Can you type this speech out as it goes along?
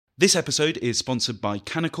This episode is sponsored by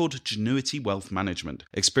Canaccord Genuity Wealth Management,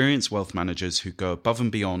 experienced wealth managers who go above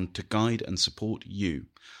and beyond to guide and support you.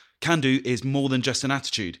 Can-do is more than just an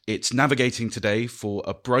attitude. It's navigating today for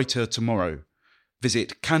a brighter tomorrow.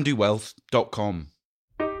 Visit candowealth.com.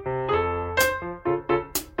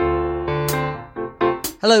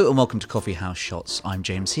 Hello and welcome to Coffee House Shots. I'm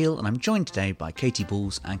James Heale and I'm joined today by Katy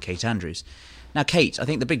and Kate Andrews. Now, Kate, I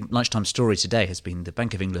think the big lunchtime story today has been the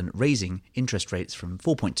Bank of England raising interest rates from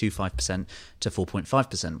 4.25% to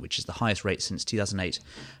 4.5%, which is the highest rate since 2008.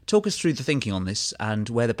 Talk us through the thinking on this and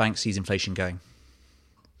where the bank sees inflation going.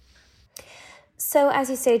 So, as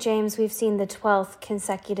you say, James, we've seen the 12th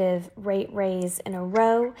consecutive rate raise in a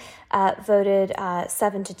row, voted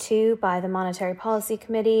 7-2 by the Monetary Policy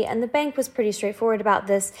Committee, and the bank was pretty straightforward about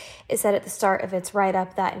this. It said at the start of its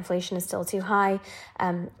write-up that inflation is still too high.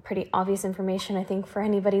 Pretty obvious information, I think, for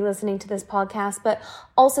anybody listening to this podcast, but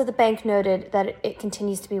also the bank noted that it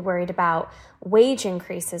continues to be worried about wage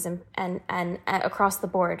increases and across the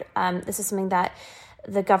board. This is something that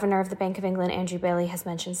the governor of the Bank of England, Andrew Bailey, has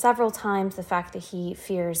mentioned several times, the fact that he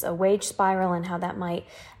fears a wage spiral and how that might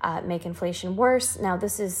make inflation worse. Now,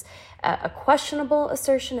 this is a questionable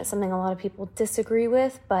assertion. It's something a lot of people disagree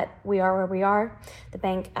with, but we are where we are. The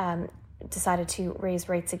bank decided to raise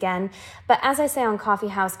rates again. But as I say on Coffee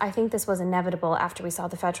House, I think this was inevitable after we saw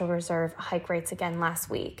the Federal Reserve hike rates again last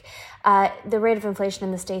week. The rate of inflation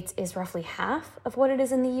in the States is roughly half of what it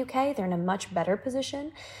is in the UK. They're in a much better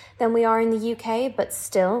position than we are in the UK, but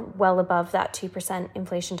still well above that 2%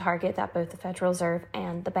 inflation target that both the Federal Reserve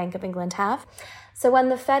and the Bank of England have. So when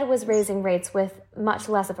the Fed was raising rates with much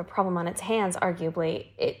less of a problem on its hands, arguably,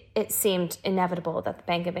 it seemed inevitable that the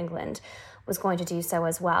Bank of England was going to do so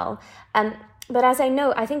as well. But as I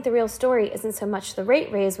note, I think the real story isn't so much the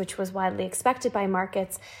rate raise, which was widely expected by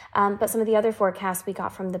markets, but some of the other forecasts we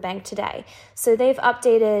got from the bank today. So they've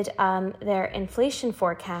updated their inflation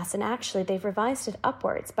forecast, and actually they've revised it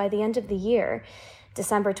upwards. By the end of the year,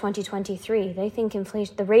 December 2023, they think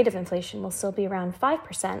the rate of inflation will still be around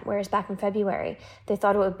 5%, whereas back in February, they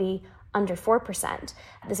thought it would be under 4%.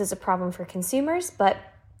 This is a problem for consumers, but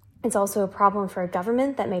it's also a problem for a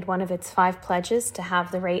government that made one of its 5 pledges to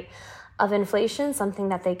have the rate of inflation, something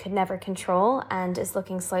that they could never control, and is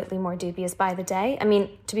looking slightly more dubious by the day. I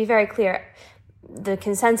mean, to be very clear, the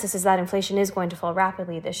consensus is that inflation is going to fall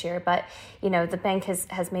rapidly this year, but the bank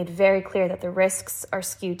has made very clear that the risks are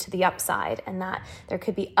skewed to the upside and that there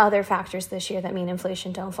could be other factors this year that mean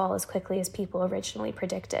inflation don't fall as quickly as people originally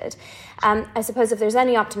predicted. I suppose if there's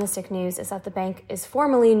any optimistic news is that the bank is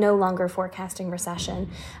formally no longer forecasting recession.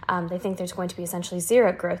 They think there's going to be essentially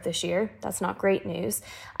zero growth this year. That's not great news,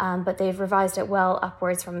 but they've revised it well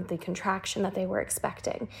upwards from the contraction that they were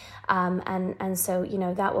expecting. And so,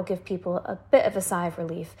 that will give people a bit of a sigh of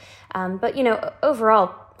relief. But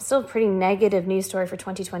overall, still a pretty negative news story for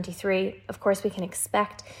 2023. Of course, we can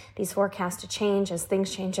expect these forecasts to change as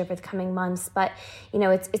things change over the coming months. But,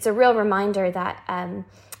 it's a real reminder that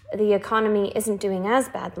the economy isn't doing as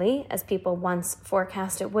badly as people once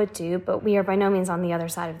forecast it would do, but we are by no means on the other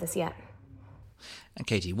side of this yet. And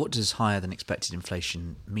Katy, what does higher than expected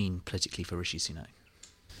inflation mean politically for Rishi Sunak?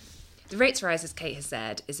 The rates rise, as Kate has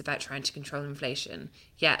said, is about trying to control inflation.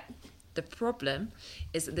 Yet the problem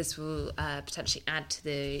is that this will potentially add to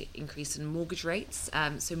the increase in mortgage rates,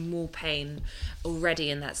 so more pain already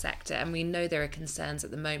in that sector. And we know there are concerns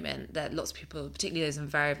at the moment that lots of people, particularly those on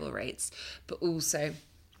variable rates, but also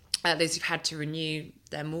those who've had to renew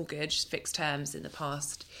their mortgage fixed terms in the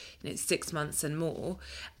past 6 months and more,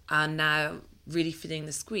 are now really feeling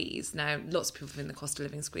the squeeze. Now, lots of people feeling the cost of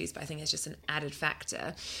living squeeze, but I think it's just an added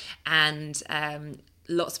factor. And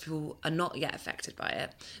lots of people are not yet affected by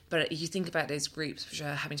it. But if you think about those groups which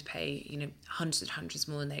are having to pay, hundreds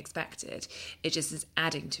more than they expected, it just is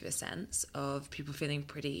adding to a sense of people feeling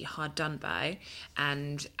pretty hard done by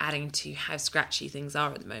and adding to how scratchy things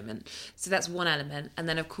are at the moment. So that's one element. And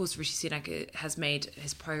then, of course, Rishi Sunak has made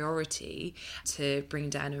his priority to bring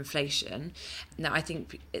down inflation. Now, I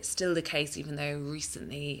think it's still the case, even though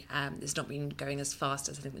recently it's not been going as fast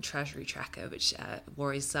as I think the Treasury tracker, which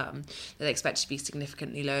worries some, that they expect it to be significantly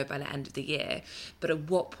lower by the end of the year. But at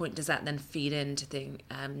what point does that then feed into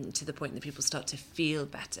to the point that people start to feel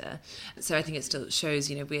better? So I think it still shows,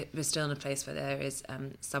 we're still in a place where there is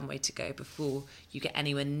some way to go before you get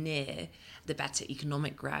anywhere near the better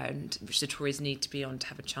economic ground, which the Tories need to be on to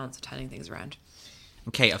have a chance of turning things around.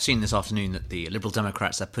 And Kate, I've seen this afternoon that the Liberal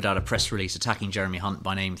Democrats have put out a press release attacking Jeremy Hunt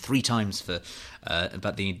by name 3 times for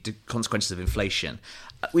about the consequences of inflation.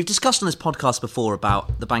 We've discussed on this podcast before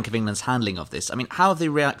about the Bank of England's handling of this. I mean, how have they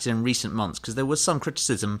reacted in recent months? Because there was some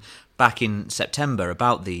criticism back in September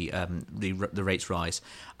about the rates rise.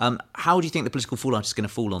 How do you think the political fallout is going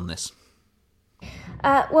to fall on this?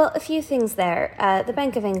 Well, a few things there. The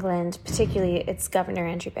Bank of England, particularly its Governor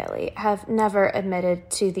Andrew Bailey, have never admitted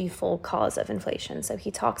to the full cause of inflation. So he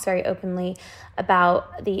talks very openly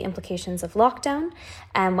about the implications of lockdown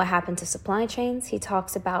and what happened to supply chains. He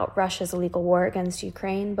talks about Russia's illegal war against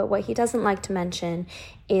Ukraine. But what he doesn't like to mention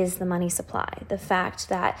is the money supply. The fact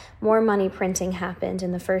that more money printing happened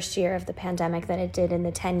in the first year of the pandemic than it did in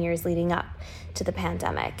the 10 years leading up to the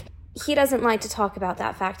pandemic. He doesn't like to talk about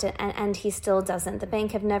that fact, and he still doesn't. The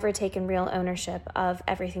bank have never taken real ownership of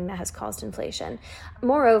everything that has caused inflation.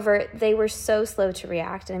 Moreover, they were so slow to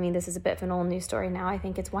react. And I mean, this is a bit of an old news story now. I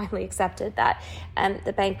think it's widely accepted that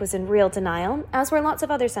the bank was in real denial, as were lots of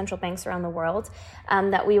other central banks around the world,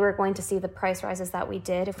 that we were going to see the price rises that we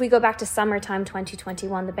did. If we go back to summertime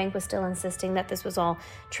 2021, the bank was still insisting that this was all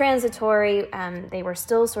transitory. They were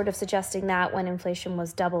still sort of suggesting that when inflation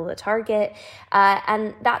was double the target.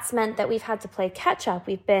 And that's meant that we've had to play catch up.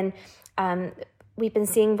 We've been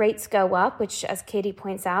seeing rates go up, which, as Katy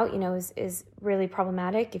points out, is really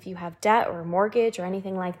problematic if you have debt or a mortgage or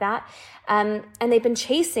anything like that. And they've been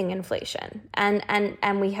chasing inflation,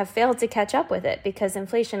 and we have failed to catch up with it because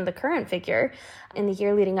inflation, the current figure in the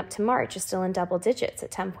year leading up to March, is still in double digits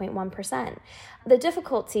at 10.1%. The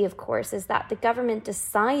difficulty, of course, is that the government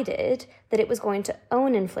decided that it was going to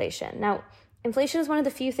own inflation. Now, inflation is one of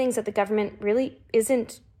the few things that the government really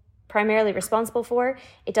isn't primarily responsible for.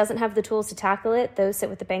 It doesn't have the tools to tackle it. Those sit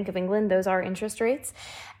with the Bank of England. Those are interest rates.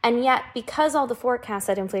 And yet, because all the forecasts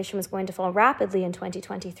said inflation was going to fall rapidly in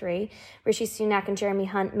 2023, Rishi Sunak and Jeremy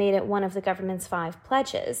Hunt made it one of the government's 5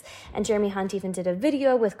 pledges. And Jeremy Hunt even did a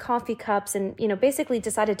video with coffee cups and, basically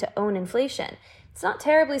decided to own inflation. It's not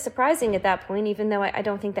terribly surprising at that point, even though I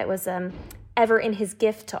don't think that was ever in his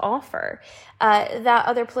gift to offer, that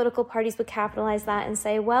other political parties would capitalize that and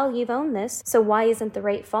say, well, you've owned this, so why isn't the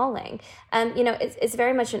rate falling? It's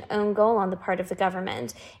very much an own goal on the part of the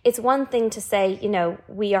government. It's one thing to say,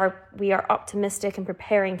 we are optimistic and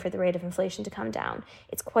preparing for the rate of inflation to come down.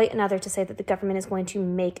 It's quite another to say that the government is going to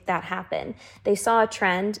make that happen. They saw a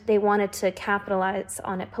trend, they wanted to capitalize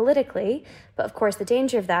on it politically, but of course the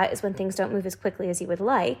danger of that is when things don't move as quickly as you would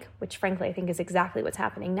like, which frankly I think is exactly what's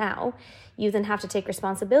happening now. You then have to take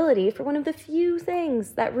responsibility for one of the few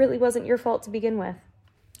things that really wasn't your fault to begin with.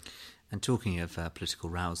 And talking of political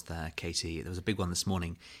rows there, Katy, there was a big one this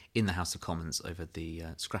morning in the House of Commons over the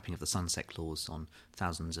scrapping of the sunset clause on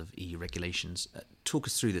thousands of EU regulations. Talk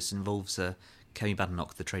us through this. It involves Kemi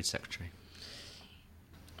Badenoch, the Trade Secretary.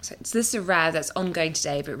 So this is a row that's ongoing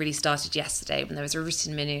today, but really started yesterday when there was a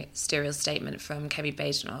written ministerial statement from Kemi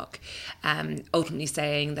Badenoch, ultimately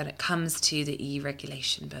saying that it comes to the EU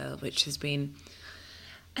regulation bill, which has been,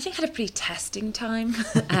 I think, had a pretty testing time,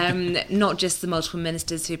 not just the multiple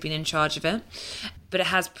ministers who've been in charge of it, but it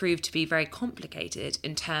has proved to be very complicated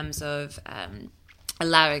in terms of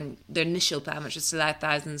allowing the initial plan, which was to allow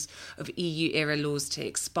thousands of EU-era laws to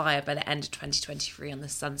expire by the end of 2023 on the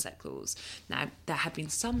sunset clause. Now, there have been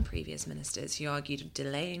some previous ministers who argued of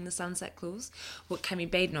delaying the sunset clause. What Kemi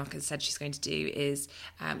Badenoch has said she's going to do is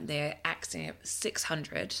they're axing at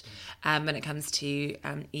 600 when it comes to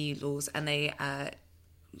EU laws, and they are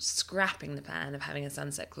scrapping the plan of having a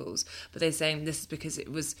sunset clause, but they're saying this is because it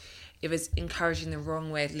was encouraging the wrong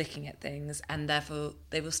way of looking at things, and therefore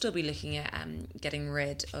they will still be looking at getting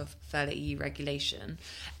rid of further EU regulation,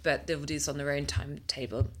 but they will do this on their own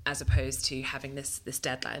timetable as opposed to having this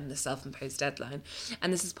deadline, the self-imposed deadline.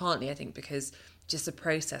 And this is partly, I think, because just the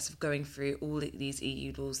process of going through all these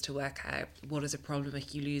EU laws to work out what is a problem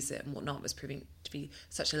if you lose it and whatnot was proving to be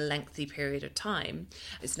such a lengthy period of time.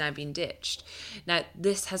 It's now been ditched. Now,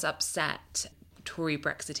 this has upset Tory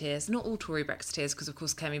Brexiteers, not all Tory Brexiteers, because of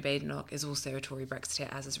course Kemi Badenoch is also a Tory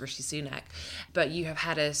Brexiteer, as is Rishi Sunak, but you have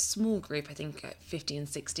had a small group, I think 15,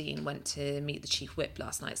 16, went to meet the Chief Whip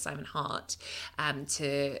last night, Simon Hart,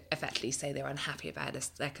 to effectively say they're unhappy about this,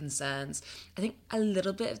 their concerns. I think a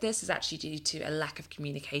little bit of this is actually due to a lack of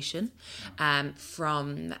communication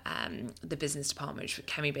from the business department, which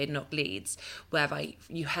Kemi Badenoch leads, whereby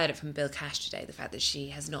you heard it from Bill Cash today, the fact that she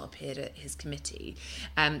has not appeared at his committee.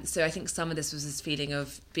 So I think some of this was this feeling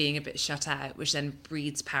of being a bit shut out, which then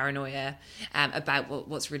breeds paranoia about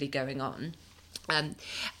what's really going on.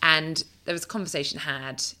 And there was a conversation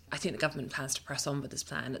had. I think the government plans to press on with this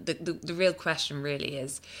plan. The real question really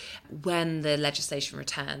is when the legislation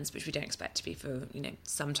returns, which we don't expect to be for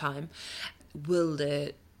some time, will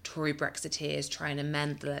the Tory Brexiteers try and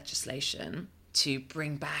amend the legislation to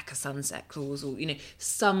bring back a sunset clause or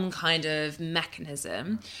some kind of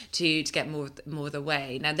mechanism to get more of the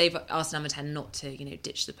way. Now they've asked Number 10 not to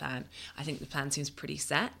ditch the plan. I think the plan seems pretty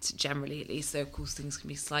set, generally at least, so of course things can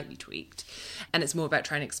be slightly tweaked, and it's more about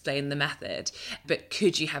trying to explain the method. But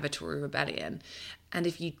could you have a Tory rebellion? And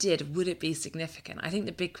if you did, would it be significant? I think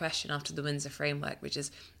the big question after the Windsor framework, which is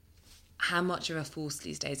how much of a force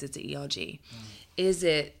these days is the ERG? Is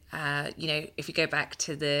it, if you go back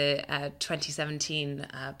to the 2017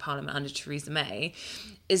 Parliament under Theresa May,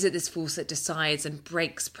 is it this force that decides and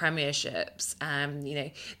breaks premierships,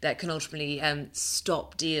 that can ultimately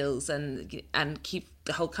stop deals and keep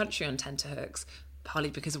the whole country on tenterhooks,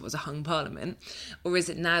 partly because it was a hung Parliament? Or is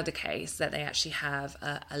it now the case that they actually have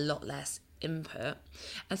a lot less input?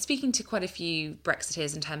 And speaking to quite a few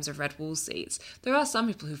Brexiteers in terms of red wall seats, there are some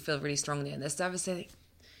people who feel really strongly in this. So I was saying,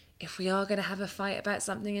 if we are going to have a fight about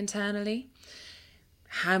something internally,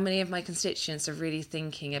 how many of my constituents are really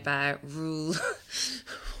thinking about Rule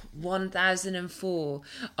 1004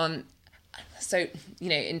 on? So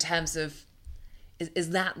in terms of,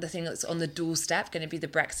 is that the thing that's on the doorstep going to be the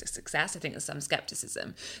Brexit success? I think there's some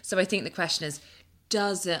scepticism. So I think the question is,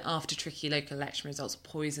 does it, after tricky local election results,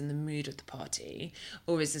 poison the mood of the party?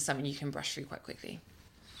 Or is this something you can brush through quite quickly?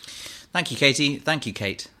 Thank you, Katy. Thank you,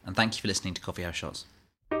 Kate. And thank you for listening to Coffee House Shots.